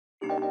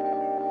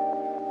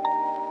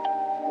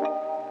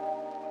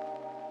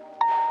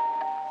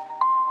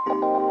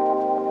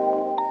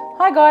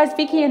Hi guys,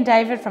 Vicky and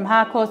David from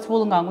Harcourts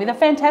Wollongong with a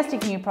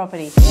fantastic new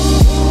property.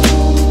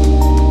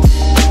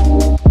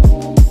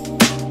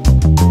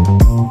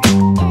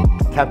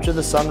 Capture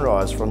the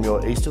sunrise from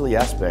your easterly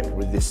aspect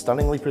with this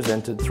stunningly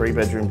presented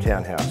 3-bedroom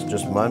townhouse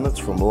just moments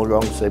from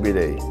Wollongong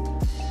CBD.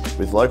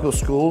 With local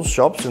schools,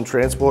 shops and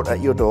transport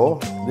at your door,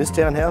 this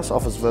townhouse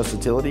offers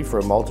versatility for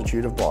a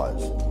multitude of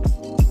buyers.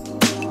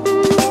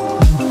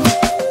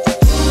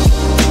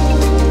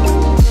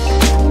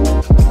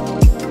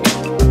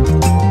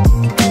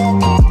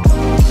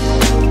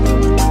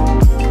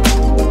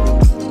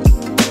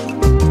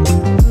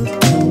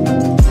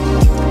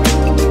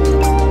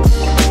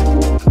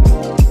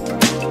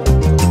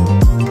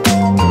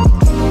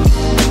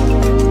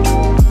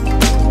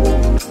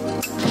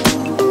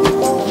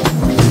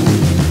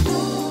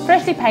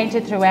 Freshly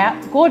painted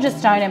throughout, gorgeous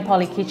stone and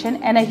poly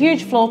kitchen and a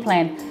huge floor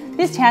plan.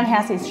 This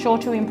townhouse is sure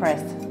to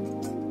impress.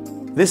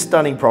 This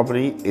stunning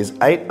property is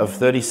 8 of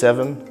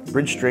 37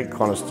 Bridge St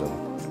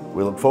Coniston.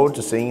 We look forward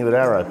to seeing you at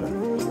our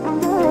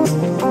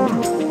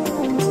open.